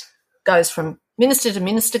consistent, goes from minister to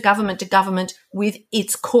minister, government to government, with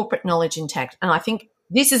its corporate knowledge intact? And I think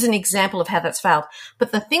this is an example of how that's failed.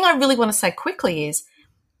 But the thing I really want to say quickly is,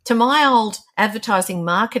 to my old advertising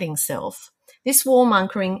marketing self, this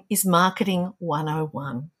warmongering is marketing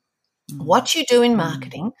 101. What you do in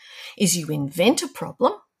marketing is you invent a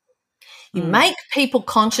problem, you make people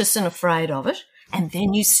conscious and afraid of it, and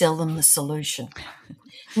then you sell them the solution.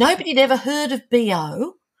 Nobody had ever heard of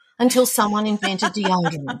BO until someone invented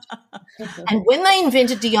deodorant. And when they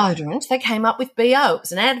invented deodorant, they came up with BO. It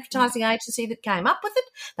was an advertising agency that came up with it.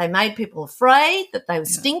 They made people afraid that they were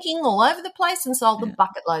stinking all over the place and sold them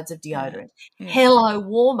bucket loads of deodorant. Hello,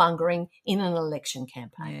 warmongering in an election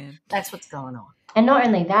campaign. That's what's going on. And not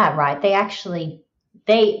only that, right, they actually,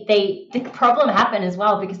 the problem happened as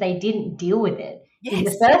well because they didn't deal with it in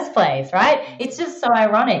the first place, right? It's just so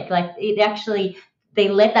ironic. Like it actually, they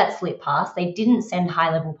let that slip past. They didn't send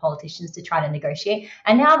high-level politicians to try to negotiate.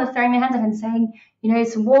 And now they're throwing their hands up and saying,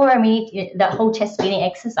 it's war. I mean, that whole chest-beating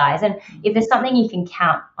exercise. And if there's something you can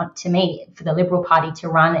count on, to me, for the Liberal Party to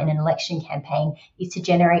run in an election campaign is to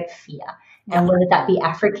generate fear. And whether that be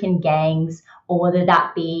African gangs or whether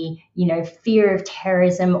that be, fear of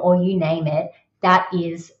terrorism or you name it, that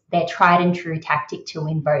is their tried and true tactic to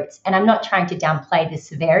win votes. And I'm not trying to downplay the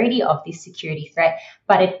severity of this security threat,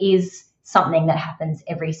 but it is something that happens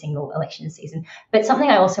every single election season. But something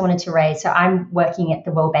I also wanted to raise, so I'm working at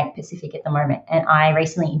the World Bank Pacific at the moment, and I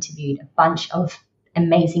recently interviewed a bunch of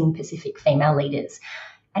amazing Pacific female leaders.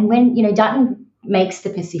 And when, Dutton makes the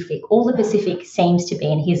Pacific, all the Pacific seems to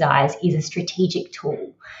be, in his eyes, is a strategic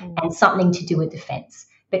tool and something to do with defense.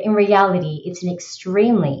 But in reality, it's an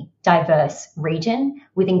extremely diverse region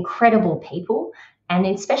with incredible people and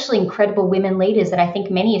especially incredible women leaders that I think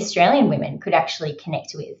many Australian women could actually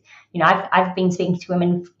connect with. I've been speaking to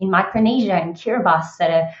women in Micronesia and Kiribati that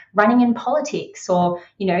are running in politics, or,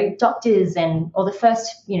 doctors or the first,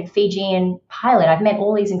 Fijian pilot. I've met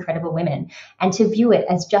all these incredible women, and to view it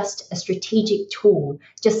as just a strategic tool,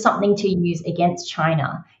 just something to use against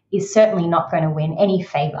China, is certainly not going to win any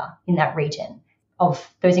favour in that region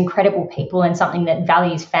of those incredible people and something that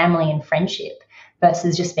values family and friendship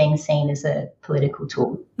versus just being seen as a political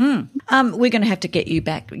tool. We're going to have to get you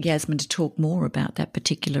back, Yasmin, to talk more about that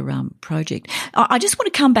particular project. I just want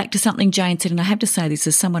to come back to something Jane said, and I have to say this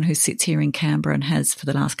as someone who sits here in Canberra and has for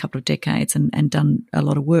the last couple of decades and done a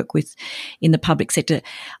lot of work in the public sector.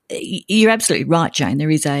 You're absolutely right, Jane.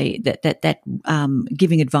 There is that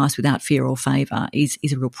giving advice without fear or favour is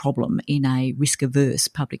a real problem in a risk-averse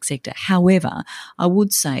public sector. However, I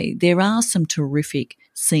would say there are some terrific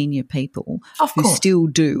senior people who still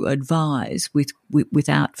do advise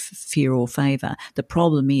without fear or favour. The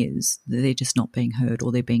problem is that they're just not being heard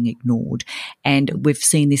or they're being ignored. And we've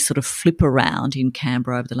seen this sort of flip around in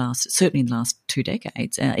Canberra over certainly in the last 2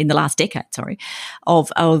 decades,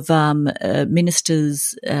 of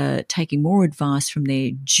ministers taking more advice from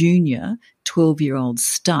their junior 12-year-old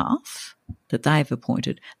staff that they've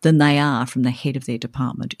appointed than they are from the head of their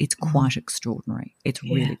department. It's quite extraordinary. It's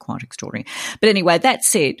really quite extraordinary. But anyway, that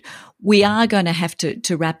said, we are going to have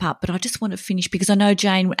to wrap up, but I just want to finish because I know,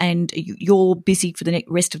 Jane, and you're busy for the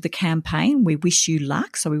rest of the campaign. We wish you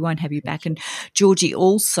luck, so we won't have you back. And Georgie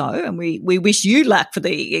also, and we wish you luck for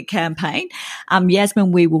the campaign.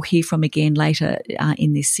 Yasmin, we will hear from again later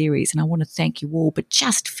in this series, and I want to thank you all. But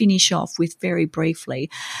just finish off with very briefly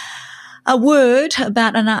a word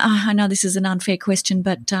about, and I know this is an unfair question,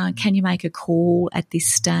 but can you make a call at this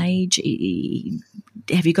stage?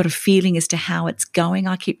 Have you got a feeling as to how it's going?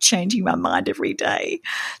 I keep changing my mind every day.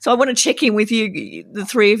 So I want to check in with you, the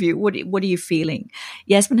three of you. What are you feeling?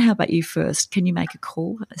 Yasmin, how about you first? Can you make a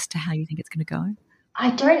call as to how you think it's going to go?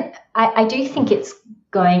 I do think it's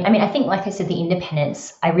going, I think, like I said, the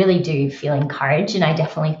independents, I really do feel encouraged, and I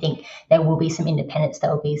definitely think there will be some independents that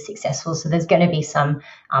will be successful. So there's going to be some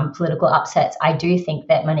political upsets. I do think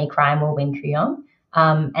that Monique Ryan will win Kooyong,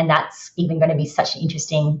 and that's even going to be such an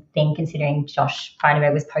interesting thing considering Josh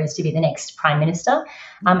Frydenberg was posed to be the next Prime Minister.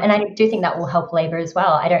 And I do think that will help Labor as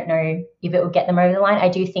well. I don't know if it will get them over the line. I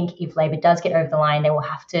do think if Labor does get over the line, they will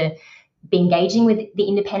have to be engaging with the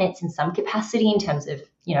independents in some capacity in terms of,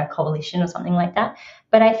 coalition or something like that.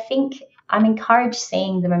 But I think I'm encouraged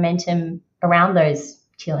seeing the momentum around those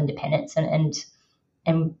Teal independents and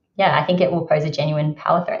I think it will pose a genuine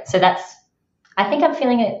power threat. So I think I'm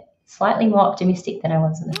feeling it slightly more optimistic than I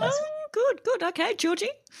was in the first week. Good. Okay, Georgie?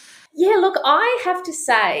 Yeah, look, I have to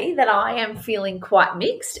say that I am feeling quite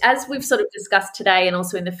mixed. As we've sort of discussed today and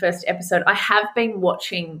also in the first episode, I have been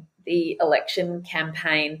watching the election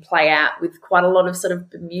campaign play out with quite a lot of sort of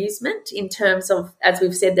bemusement in terms of, as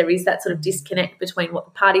we've said, there is that sort of disconnect between what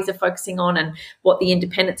the parties are focusing on and what the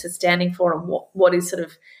independents are standing for and what is sort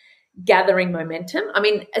of gathering momentum.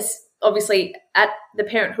 Obviously at the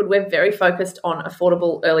Parenthood, we're very focused on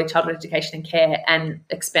affordable early childhood education and care and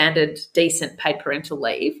expanded decent paid parental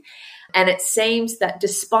leave. And it seems that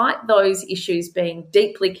despite those issues being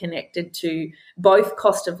deeply connected to both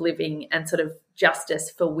cost of living and sort of justice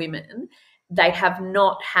for women, they have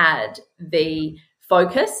not had the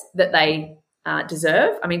focus that they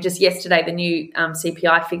deserve. Just yesterday, the new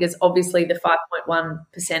CPI figures, obviously the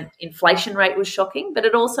 5.1% inflation rate was shocking, but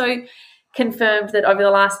it also confirmed that over the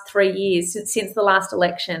last 3 years, since the last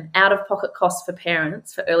election, out-of-pocket costs for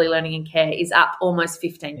parents for early learning and care is up almost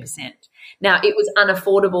 15%. Now, it was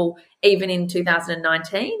unaffordable even in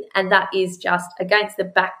 2019, and that is just against the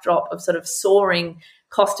backdrop of sort of soaring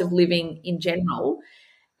cost of living in general.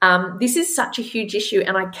 This is such a huge issue,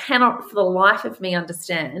 and I cannot for the life of me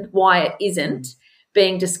understand why it isn't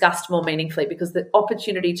being discussed more meaningfully, because the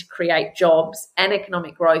opportunity to create jobs and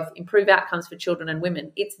economic growth, improve outcomes for children and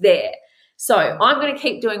women, it's there. So I'm going to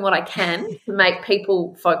keep doing what I can to make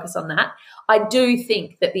people focus on that. I do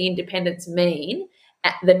think that the independents mean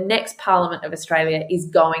the next Parliament of Australia is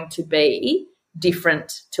going to be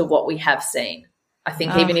different to what we have seen. I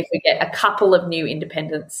think even if we get a couple of new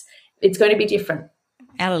independents, it's going to be different.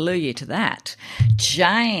 Hallelujah to that.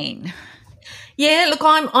 Jane. Yeah, look,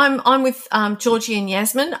 I'm with Georgie and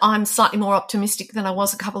Yasmin. I'm slightly more optimistic than I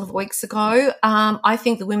was a couple of weeks ago. I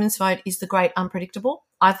think the women's vote is the great unpredictable.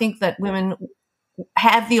 I think that women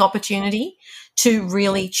have the opportunity to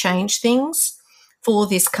really change things for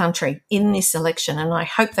this country in this election, and I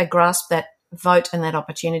hope they grasp that vote and that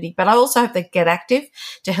opportunity. But I also hope they get active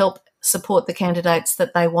to help support the candidates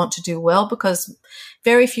that they want to do well, because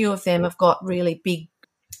very few of them have got really big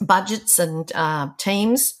budgets and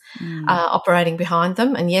teams operating behind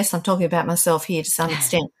them. And yes, I'm talking about myself here to some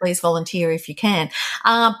extent. Please volunteer if you can.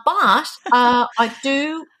 But I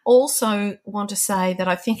do also want to say that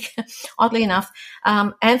I think, oddly enough,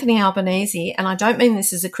 Anthony Albanese, and I don't mean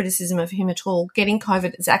this as a criticism of him at all, getting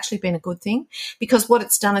COVID has actually been a good thing, because what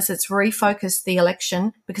it's done is it's refocused the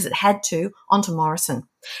election, because it had to, onto Morrison.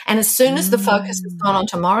 And as soon as the focus has gone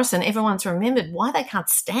onto Morrison, everyone's remembered why they can't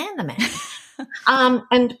stand the man.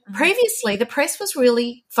 And previously, the press was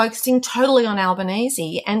really focusing totally on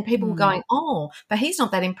Albanese, and people were going, oh, but he's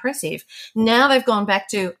not that impressive. Now they've gone back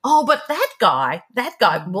to, oh, but that guy,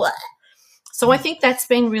 blah. So I think that's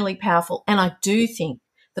been really powerful. And I do think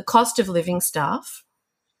the cost of living stuff,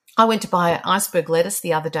 I went to buy iceberg lettuce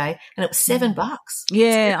the other day, and it was $7.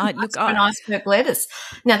 Yeah, for an iceberg lettuce.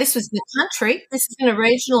 Now, this was in the country. This is in a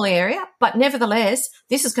regional area, but nevertheless,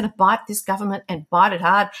 this is going to bite this government and bite it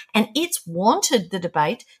hard. And it's wanted the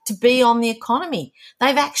debate to be on the economy.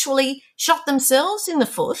 They've actually shot themselves in the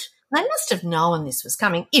foot. They must have known this was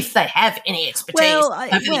coming, if they have any expertise.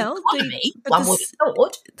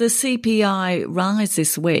 The CPI rise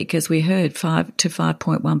this week, as we heard, 5 to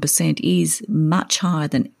 5.1%, is much higher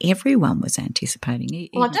than everyone was anticipating.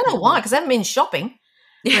 Well, I don't know why, because they haven't been shopping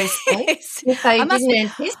recently. If they didn't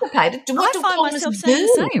anticipate it, what do economists do?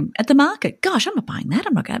 The same at the market. Gosh, I'm not buying that.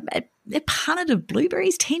 I'm not going to. A punnet of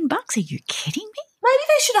blueberries, $10. Are you kidding me? Maybe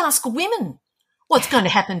they should ask women what's going to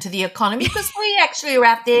happen to the economy, because we actually are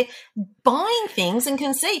out there buying things and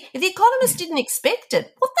can see. If the economists didn't expect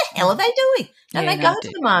it, what the hell are they doing? And they go to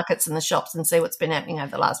the markets and the shops and see what's been happening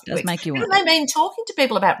over the last few weeks. Make you Haven't they been talking to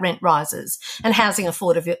people about rent rises and housing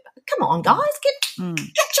affordability? Come on, guys, catch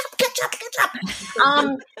up.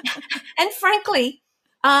 And frankly,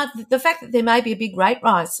 the fact that there may be a big rate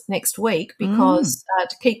rise next week because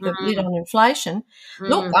to keep the lid on inflation,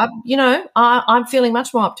 look, I'm feeling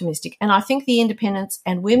much more optimistic, and I think the independents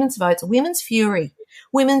and women's votes, women's fury,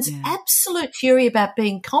 women's absolute fury about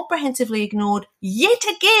being comprehensively ignored yet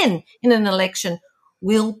again in an election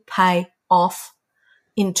will pay off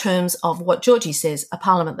in terms of what Georgie says, a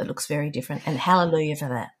parliament that looks very different, and hallelujah for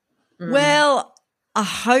that. Well, I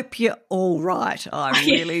hope you're all right. I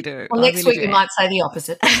really do. Well, next week we might say the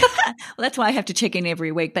opposite. Well, that's why I have to check in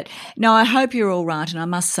every week. But no, I hope you're all right. And I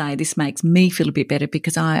must say this makes me feel a bit better,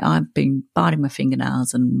 because I've been biting my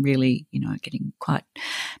fingernails and really, getting quite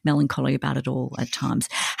melancholy about it all at times.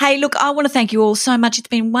 Hey, look, I want to thank you all so much. It's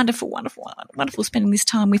been wonderful, wonderful, wonderful spending this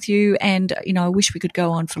time with you. And, I wish we could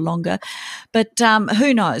go on for longer. But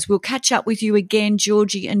who knows? We'll catch up with you again,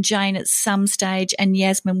 Georgie and Jane, at some stage. And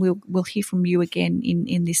Yasmin, we'll hear from you again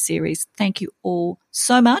in this series. Thank you all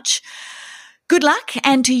so much. Good luck,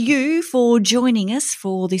 and to you for joining us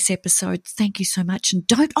for this episode. Thank you so much. And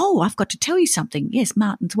I've got to tell you something. Yes,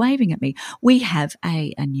 Martin's waving at me. We have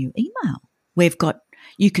a new email.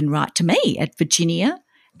 You can write to me at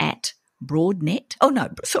Virginia@Broadnet. Oh, no,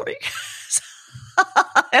 sorry.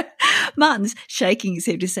 Martin's shaking his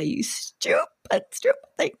head to say, you stupid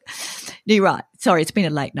thing. You're right. Sorry, it's been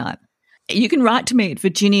a late night. You can write to me at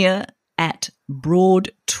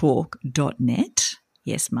Virginia@broadtalk.net.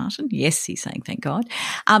 Yes, Martin. Yes, he's saying thank God.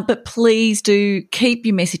 But please do keep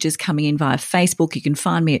your messages coming in via Facebook. You can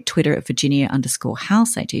find me at Twitter at Virginia_House,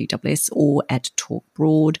 HOUS, or at Talk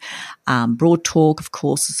Broad. Broad Talk, of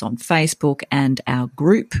course, is on Facebook, and our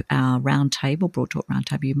group, our roundtable, Broad Talk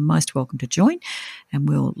Roundtable, you're most welcome to join, and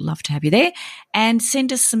we'll love to have you there. And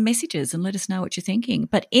send us some messages and let us know what you're thinking.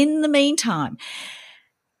 But in the meantime,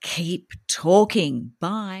 keep talking.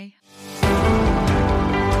 Bye.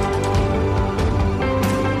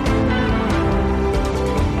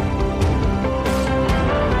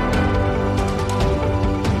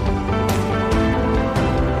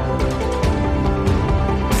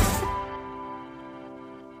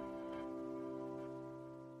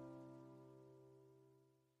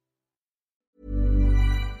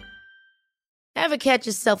 Ever catch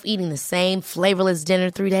yourself eating the same flavorless dinner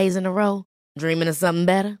 3 days in a row? Dreaming of something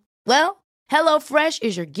better? Well, HelloFresh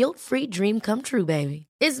is your guilt-free dream come true, baby.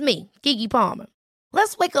 It's me, Keke Palmer.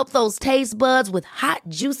 Let's wake up those taste buds with hot,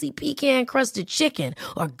 juicy pecan-crusted chicken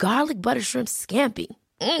or garlic butter shrimp scampi.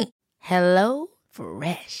 Hello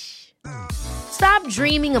Fresh. Stop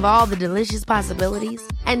dreaming of all the delicious possibilities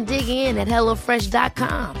and dig in at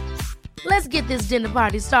HelloFresh.com. Let's get this dinner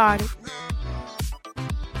party started.